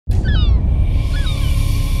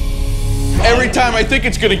time I think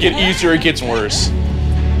it's gonna get easier, it gets worse.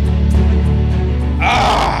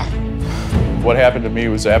 Ah! What happened to me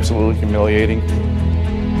was absolutely humiliating.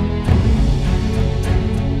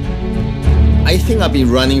 I think I've been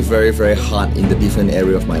running very, very hard in the different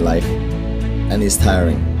area of my life, and it's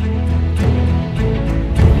tiring.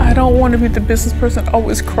 I don't want to be the business person that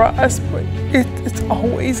always cries, but it's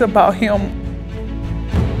always about him.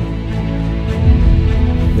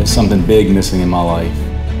 There's something big missing in my life.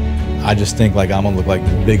 I just think like I'm gonna look like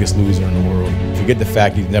the biggest loser in the world. Forget the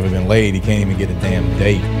fact he's never been laid, he can't even get a damn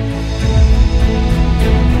date.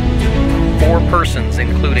 4 persons,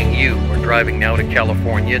 including you, are driving now to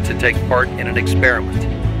California to take part in an experiment.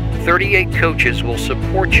 38 coaches will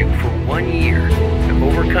support you for 1 year to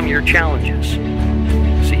overcome your challenges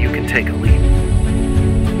so you can take a leap.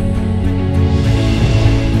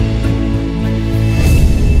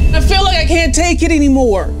 I feel like I can't take it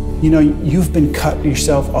anymore. You know, you've been cutting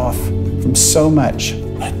yourself off from so much.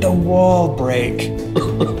 Let the wall break.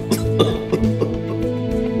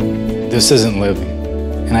 This isn't living,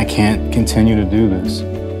 and I can't continue to do this.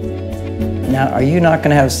 Now, are you not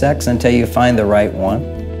going to have sex until you find the right one?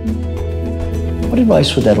 What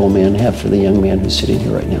advice would that old man have for the young man who's sitting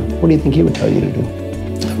here right now? What do you think he would tell you to do?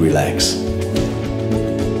 Relax.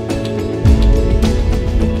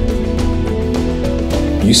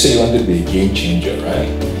 You say you want to be a game changer, right?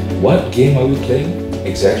 What game are we playing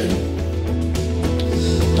exactly?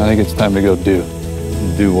 I think it's time to go do.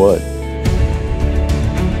 Do what?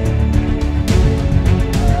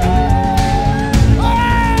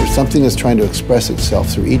 There's something that's trying to express itself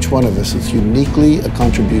through each one of us. It's uniquely a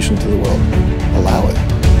contribution to the world. Allow it.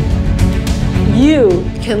 You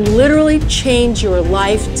can literally change your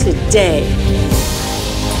life today.